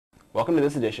Welcome to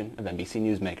this edition of NBC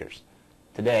Newsmakers.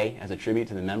 Today, as a tribute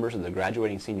to the members of the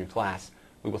graduating senior class,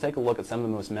 we will take a look at some of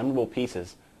the most memorable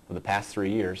pieces of the past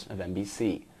 3 years of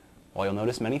NBC. While you'll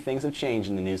notice many things have changed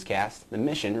in the newscast, the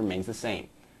mission remains the same,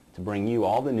 to bring you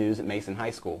all the news at Mason High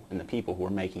School and the people who are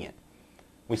making it.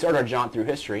 We start our jaunt through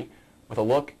history with a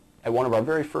look at one of our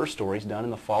very first stories done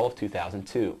in the fall of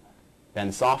 2002.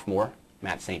 Then sophomore,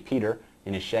 Matt St. Peter,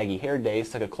 in his shaggy-haired days,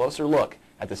 took a closer look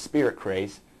at the spirit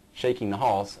craze shaking the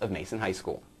halls of Mason High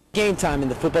School. Game time and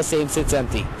the football stadium sits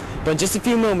empty. But in just a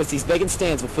few moments, these vacant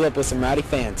stands will fill up with some rowdy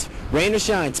fans. Rain or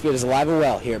shine, spirit is alive and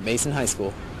well here at Mason High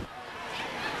School.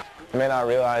 You may not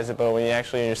realize it, but when you're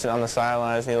sitting on the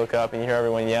sidelines and you look up and you hear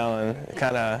everyone yelling, it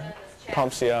kind of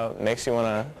pumps you up, makes you want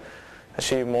to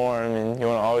achieve more. I mean, you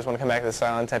always want to come back to the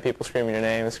sidelines, have people screaming your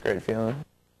name. It's a great feeling.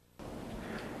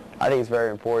 I think it's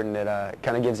very important. It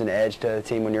kind of gives an edge to the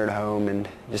team when you're at home and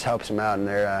just helps them out in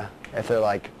their, if they're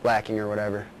like lacking or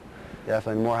whatever.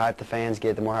 Definitely, the more hype the fans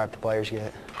get, the more hype the players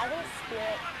get. I think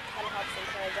spirit kind of helps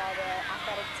encourage all the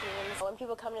athletic teams. When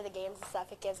people come to the games and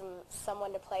stuff, it gives them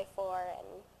someone to play for, and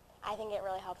I think it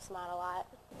really helps them out a lot.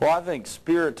 Well, I think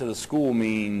spirit to the school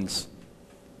means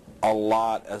a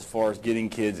lot as far as getting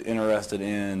kids interested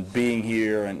in being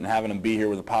here and having them be here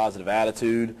with a positive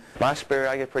attitude. My spirit,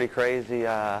 I get pretty crazy.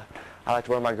 I like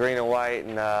to wear my green and white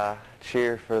and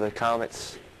cheer for the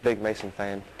Comets. Big Mason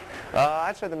fan.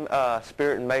 I'd say the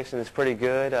spirit in Mason is pretty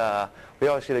good. We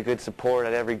always get a good support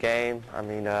at every game. I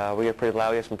mean, we get pretty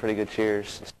loud. We get some pretty good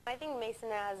cheers. I think Mason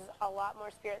has a lot more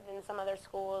spirit than some other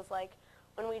schools. Like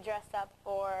when we dress up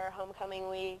for homecoming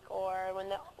week, or when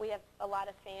we have a lot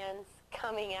of fans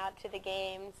coming out to the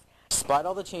games. Despite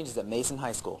all the changes at Mason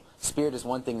High School, spirit is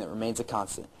one thing that remains a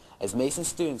constant, as Mason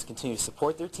students continue to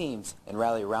support their teams and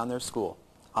rally around their school.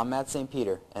 I'm Matt St.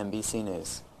 Peter, NBC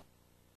News.